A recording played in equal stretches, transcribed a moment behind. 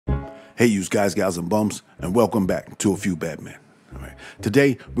Hey, you guys, gals, and bums, and welcome back to A Few Bad Men. All right.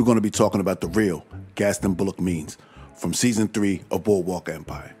 Today, we're going to be talking about the real Gaston Bullock Means from Season 3 of Boardwalk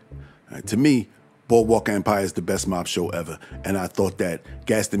Empire. All right. To me, Boardwalk Empire is the best mob show ever, and I thought that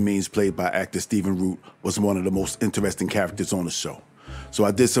Gaston Means, played by actor Stephen Root, was one of the most interesting characters on the show. So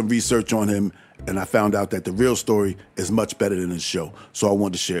I did some research on him, and I found out that the real story is much better than the show, so I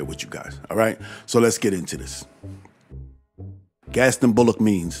wanted to share it with you guys, all right? So let's get into this. Gaston Bullock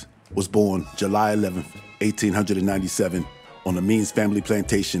Means was born July 11, 1897, on the Means family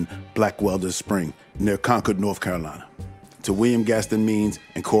plantation, Blackwelder Spring, near Concord, North Carolina, to William Gaston Means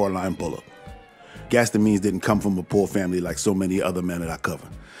and Coraline Bullock. Gaston Means didn't come from a poor family like so many other men that I cover.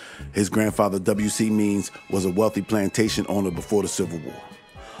 His grandfather, W.C. Means, was a wealthy plantation owner before the Civil War.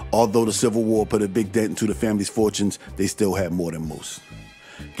 Although the Civil War put a big dent into the family's fortunes, they still had more than most.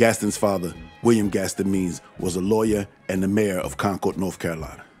 Gaston's father, William Gaston Means, was a lawyer and the mayor of Concord, North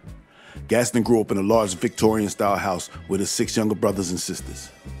Carolina. Gaston grew up in a large Victorian-style house with his 6 younger brothers and sisters.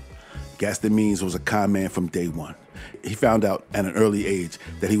 Gaston Means was a con man from day one. He found out at an early age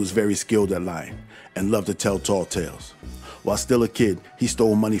that he was very skilled at lying and loved to tell tall tales. While still a kid, he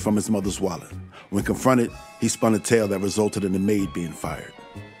stole money from his mother's wallet. When confronted, he spun a tale that resulted in the maid being fired.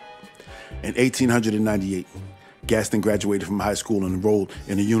 In 1898, Gaston graduated from high school and enrolled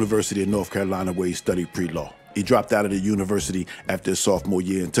in the University of North Carolina, where he studied pre-law. He dropped out of the university after his sophomore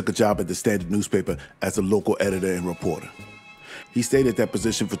year and took a job at the Standard newspaper as a local editor and reporter. He stayed at that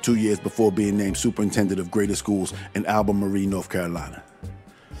position for 2 years before being named superintendent of grader schools in Albemarle, North Carolina.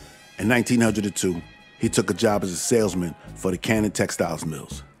 In 1902, he took a job as a salesman for the Cannon Textiles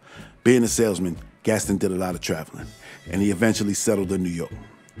Mills. Being a salesman, Gaston did a lot of traveling, and he eventually settled in New York.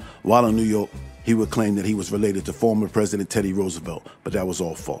 While in New York, he would claim that he was related to former President Teddy Roosevelt, but that was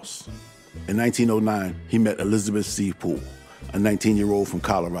all false. In 1909, he met Elizabeth C. Poole, a 19-year-old from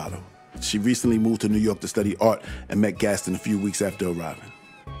Colorado. She recently moved to New York to study art and met Gaston a few weeks after arriving.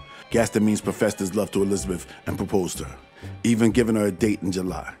 Gaston Means professed his love to Elizabeth and proposed to her, even giving her a date in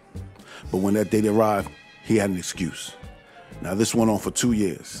July. But when that date arrived, he had an excuse. Now, this went on for 2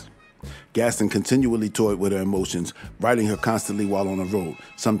 years. Gaston continually toyed with her emotions, writing her constantly while on the road,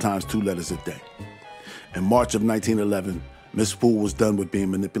 sometimes 2 letters a day. In March of 1911, Miss Poole was done with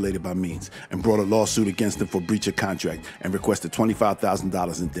being manipulated by Means and brought a lawsuit against him for breach of contract and requested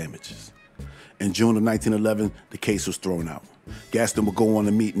 $25,000 in damages. In June of 1911, the case was thrown out. Gaston would go on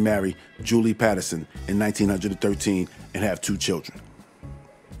to meet and marry Julie Patterson in 1913 and have 2 children.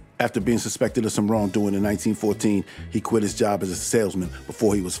 After being suspected of some wrongdoing in 1914, he quit his job as a salesman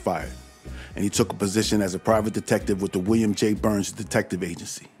before he was fired, and he took a position as a private detective with the William J. Burns Detective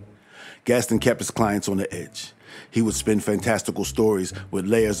Agency. Gaston kept his clients on the edge. He would spin fantastical stories with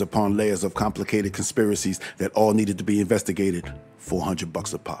layers upon layers of complicated conspiracies that all needed to be investigated for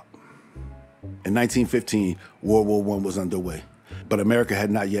 $100 a pop. In 1915, World War I was underway, but America had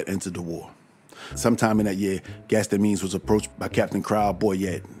not yet entered the war. Sometime in that year, Gaston Means was approached by Captain Karl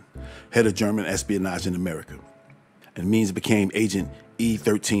Boyadin, head of German espionage in America, and Means became Agent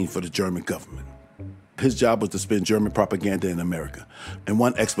E13 for the German government. His job was to spin German propaganda in America. In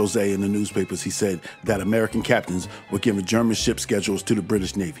one expose in the newspapers, he said that American captains were giving German ship schedules to the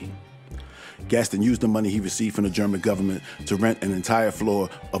British Navy. Gaston used the money he received from the German government to rent an entire floor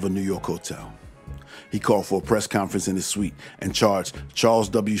of a New York hotel. He called for a press conference in his suite and charged Charles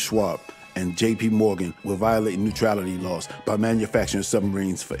W. Schwab and J.P. Morgan with violating neutrality laws by manufacturing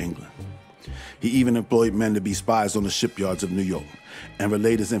submarines for England. He even employed men to be spies on the shipyards of New York and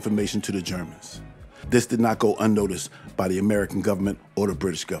relayed his information to the Germans. This did not go unnoticed by the American government or the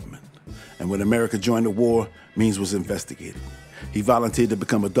British government. And when America joined the war, Means was investigated. He volunteered to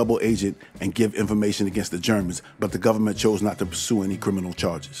become a double agent and give information against the Germans, but the government chose not to pursue any criminal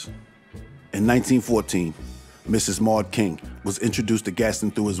charges. In 1914, Mrs. Maud King was introduced to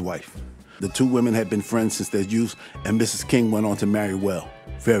Gaston through his wife. The 2 women had been friends since their youth, and Mrs. King went on to marry well,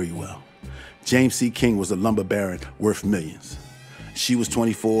 very well. James C. King was a lumber baron worth millions. She was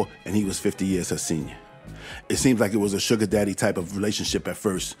 24, and he was 50 years her senior. It seemed like it was a sugar daddy type of relationship at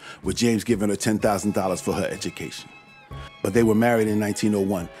first, with James giving her $10,000 for her education. But they were married in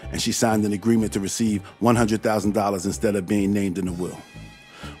 1901, and she signed an agreement to receive $100,000 instead of being named in the will.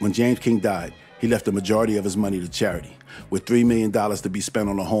 When James King died, he left the majority of his money to charity, with $3 million to be spent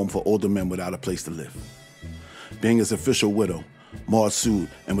on a home for older men without a place to live. Being his official widow, Maud sued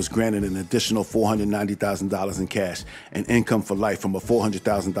and was granted an additional $490,000 in cash and income for life from a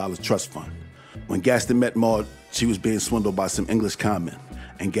 $400,000 trust fund. When Gaston met Maud, she was being swindled by some English conmen,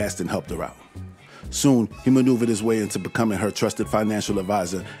 and Gaston helped her out. Soon, he maneuvered his way into becoming her trusted financial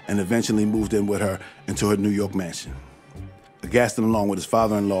advisor and eventually moved in with her into her New York mansion. Gaston, along with his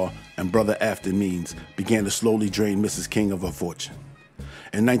father-in-law and brother Afton Means began to slowly drain Mrs. King of her fortune.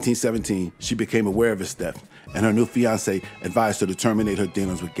 In 1917, she became aware of his theft, and her new fiancé advised her to terminate her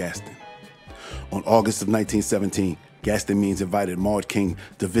dealings with Gaston. On August of 1917, Gaston Means invited Maud King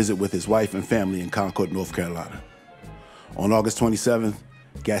to visit with his wife and family in Concord, North Carolina. On August 27th,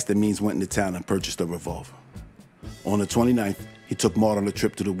 Gaston Means went into town and purchased a revolver. On the 29th, he took Maud on a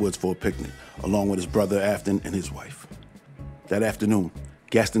trip to the woods for a picnic, along with his brother Afton and his wife. That afternoon,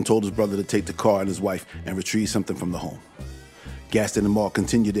 Gaston told his brother to take the car and his wife and retrieve something from the home. Gaston and Maud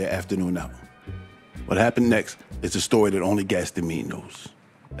continued their afternoon out. What happened next is a story that only Gaston Means knows.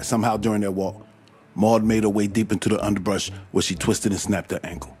 And somehow during their walk, Maud made her way deep into the underbrush where she twisted and snapped her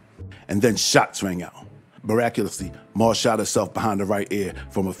ankle. And then shots rang out. Miraculously, Maud shot herself behind the right ear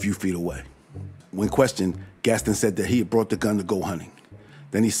from a few feet away. When questioned, Gaston said that he had brought the gun to go hunting.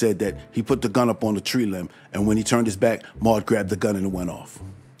 Then he said that he put the gun up on the tree limb, and when he turned his back, Maud grabbed the gun and it went off.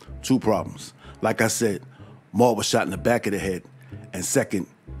 Two problems. Like I said, Maud was shot in the back of the head, and second,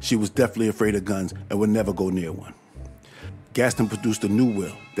 she was definitely afraid of guns and would never go near one. Gaston produced a new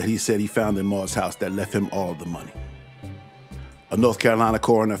will that he said he found in Maud's house that left him all the money. A North Carolina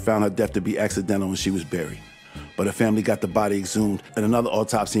coroner found her death to be accidental when she was buried, but her family got the body exhumed, and another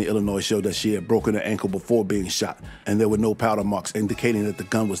autopsy in Illinois showed that she had broken her ankle before being shot, and there were no powder marks indicating that the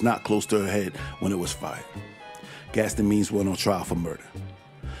gun was not close to her head when it was fired. Gaston Means went on trial for murder.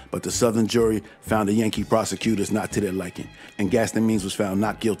 But the Southern jury found the Yankee prosecutors not to their liking, and Gaston Means was found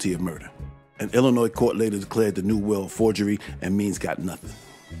not guilty of murder. An Illinois court later declared the new will forgery, and Means got nothing.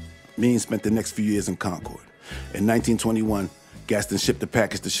 Means spent the next few years in Concord. In 1921, Gaston shipped a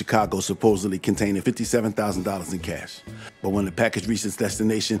package to Chicago supposedly containing $57,000 in cash. But when the package reached its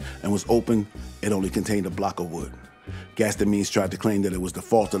destination and was opened, it only contained a block of wood. Gaston Means tried to claim that it was the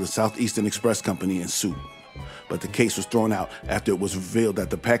fault of the Southeastern Express Company and sued. But the case was thrown out after it was revealed that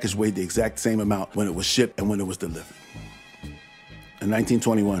the package weighed the exact same amount when it was shipped and when it was delivered. In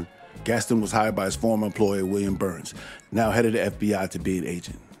 1921, Gaston was hired by his former employer, William Burns, now head of the FBI, to be an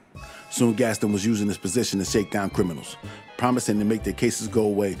agent. Soon Gaston was using his position to shake down criminals, promising to make their cases go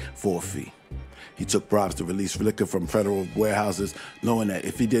away for a fee. He took bribes to release liquor from federal warehouses, knowing that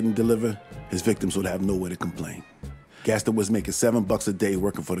if he didn't deliver, his victims would have nowhere to complain. Gaston was making $7 a day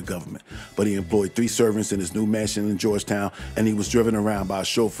working for the government, but he employed 3 servants in his new mansion in Georgetown, and he was driven around by a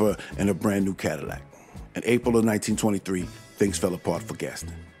chauffeur in a brand new Cadillac. In April of 1923, things fell apart for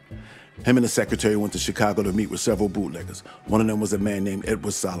Gaston. Him and his secretary went to Chicago to meet with several bootleggers. One of them was a man named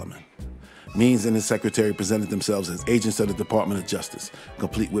Edward Solomon. Means and his secretary presented themselves as agents of the Department of Justice,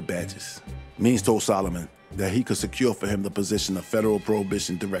 complete with badges. Means told Solomon that he could secure for him the position of Federal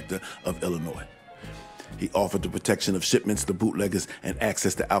Prohibition Director of Illinois. He offered the protection of shipments to bootleggers and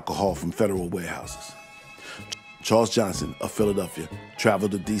access to alcohol from federal warehouses. Charles Johnson of Philadelphia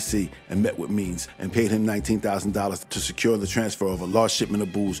traveled to D.C. and met with Means and paid him $19,000 to secure the transfer of a large shipment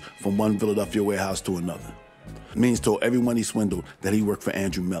of booze from one Philadelphia warehouse to another. Means told everyone he swindled that he worked for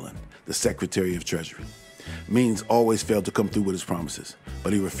Andrew Mellon, the Secretary of Treasury. Means always failed to come through with his promises,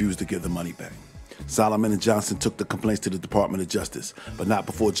 but he refused to give the money back. Solomon and Johnson took the complaints to the Department of Justice, but not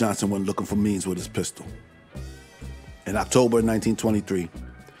before Johnson went looking for Means with his pistol. In October 1923,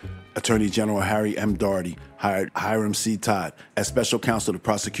 Attorney General Harry M. Daugherty hired Hiram C. Todd as special counsel to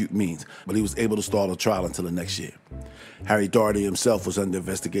prosecute Means, but he was able to stall a trial until the next year. Harry Daugherty himself was under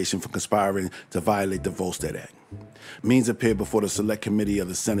investigation for conspiring to violate the Volstead Act. Means appeared before the Select Committee of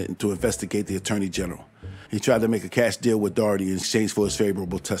the Senate to investigate the Attorney General. He tried to make a cash deal with Daugherty in exchange for his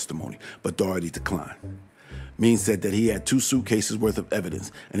favorable testimony, but Daugherty declined. Means said that he had 2 suitcases worth of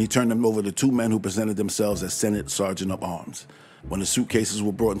evidence, and he turned them over to 2 men who presented themselves as Senate Sergeant of Arms. When the suitcases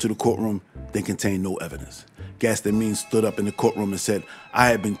were brought into the courtroom, they contained no evidence. Gaston Means stood up in the courtroom and said, "I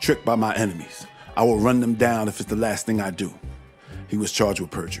have been tricked by my enemies. I will run them down if it's the last thing I do." He was charged with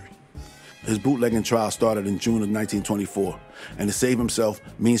perjury. His bootlegging trial started in June of 1924, and to save himself,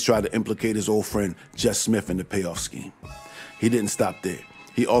 Means tried to implicate his old friend, Jess Smith, in the payoff scheme. He didn't stop there.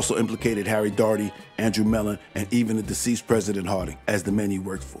 He also implicated Harry Daugherty, Andrew Mellon, and even the deceased President Harding as the men he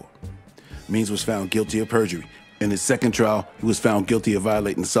worked for. Means was found guilty of perjury. In his second trial, he was found guilty of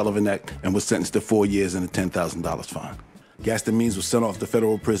violating the Sullivan Act and was sentenced to 4 years and a $10,000 fine. Gaston Means was sent off to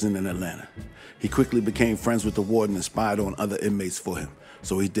federal prison in Atlanta. He quickly became friends with the warden and spied on other inmates for him,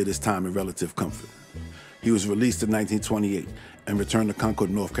 so he did his time in relative comfort. He was released in 1928 and returned to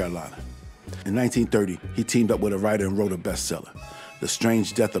Concord, North Carolina. In 1930, he teamed up with a writer and wrote a bestseller, The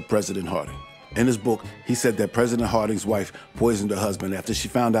Strange Death of President Harding. In his book, he said that President Harding's wife poisoned her husband after she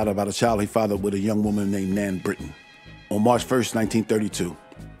found out about a child he fathered with a young woman named Nan Britton. On March 1st, 1932,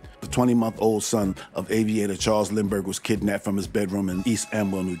 The 20-month-old son of aviator Charles Lindbergh was kidnapped from his bedroom in East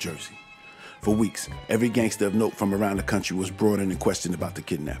Amwell, New Jersey. For weeks, every gangster of note from around the country was brought in and questioned about the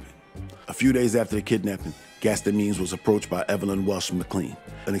kidnapping. A few days after the kidnapping, Gaston Means was approached by Evelyn Welsh McLean,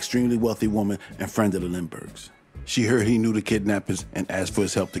 an extremely wealthy woman and friend of the Lindberghs. She heard he knew the kidnappers and asked for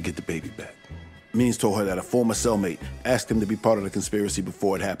his help to get the baby back. Means told her that a former cellmate asked him to be part of the conspiracy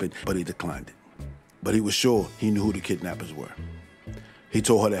before it happened, but he declined it. But he was sure he knew who the kidnappers were. He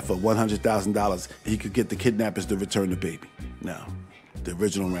told her that for $100,000, he could get the kidnappers to return the baby. Now, the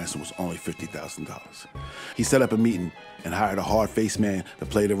original ransom was only $50,000. He set up a meeting and hired a hard-faced man to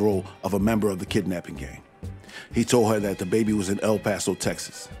play the role of a member of the kidnapping gang. He told her that the baby was in El Paso,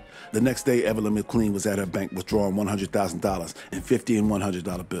 Texas. The next day, Evelyn McLean was at her bank withdrawing $100,000 in $50 and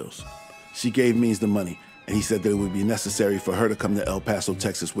 $100 bills. She gave Means the money, and he said that it would be necessary for her to come to El Paso,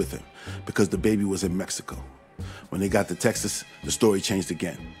 Texas with him because the baby was in Mexico. When they got to Texas, the story changed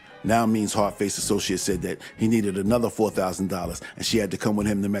again. Now Means' hard-faced associate said that he needed another $4,000 and she had to come with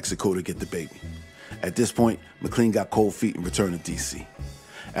him to Mexico to get the baby. At this point, McLean got cold feet and returned to D.C.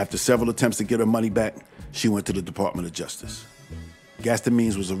 After several attempts to get her money back, she went to the Department of Justice. Gaston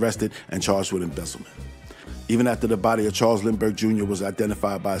Means was arrested and charged with embezzlement. Even after the body of Charles Lindbergh Jr. was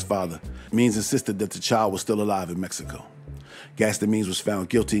identified by his father, Means insisted that the child was still alive in Mexico. Gaston Means was found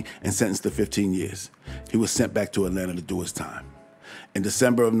guilty and sentenced to 15 years. He was sent back to Atlanta to do his time. In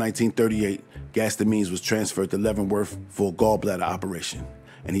December of 1938, Gaston Means was transferred to Leavenworth for a gallbladder operation,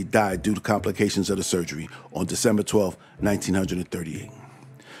 and he died due to complications of the surgery on December 12, 1938.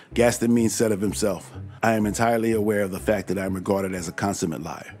 Gaston Means said of himself, "I am entirely aware of the fact that I am regarded as a consummate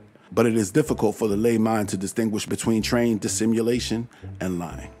liar, but it is difficult for the lay mind to distinguish between trained dissimulation and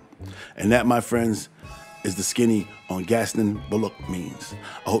lying." And that, my friends, is the skinny on Gaston Bullock Means.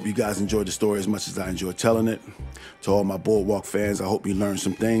 I hope you guys enjoyed the story as much as I enjoyed telling it. To all my Boardwalk fans, I hope you learned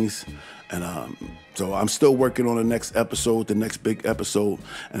some things. And so I'm still working on the next episode, the next big episode.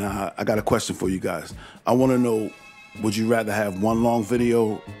 And I got a question for you guys. I want to know, would you rather have one long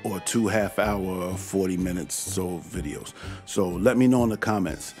video or 2 half-hour, 40 minutes so videos? So let me know in the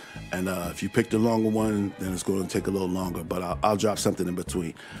comments. And if you pick the longer one, then it's going to take a little longer, but I'll drop something in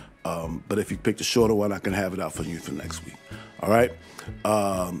between. But if you pick the shorter one, I can have it out for you for next week. All right?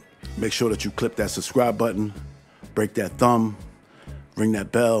 Make sure that you clip that subscribe button, break that thumb, ring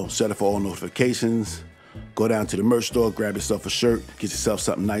that bell, set it for all notifications. Go down to the merch store, grab yourself a shirt, get yourself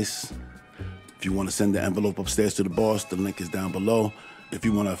something nice. If you want to send the envelope upstairs to the boss, the link is down below. If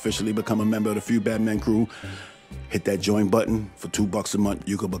you want to officially become a member of the Few Bad Men crew, hit that join button. For $2 a month,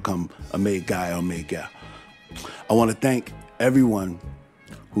 you can become a made guy or made gal. I want to thank everyone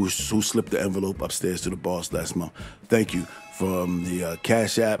who slipped the envelope upstairs to the boss last month. Thank you. From the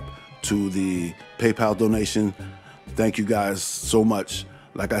Cash App to the PayPal donation. Thank you guys so much.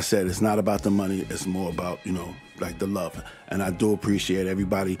 Like I said, it's not about the money. It's more about, like the love. And I do appreciate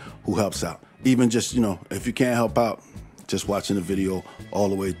everybody who helps out. Even just, if you can't help out, just watching the video all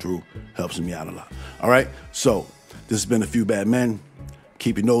the way through helps me out a lot. All right? So, this has been A Few Bad Men.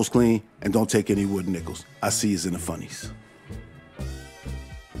 Keep your nose clean and don't take any wooden nickels. I see you in the funnies.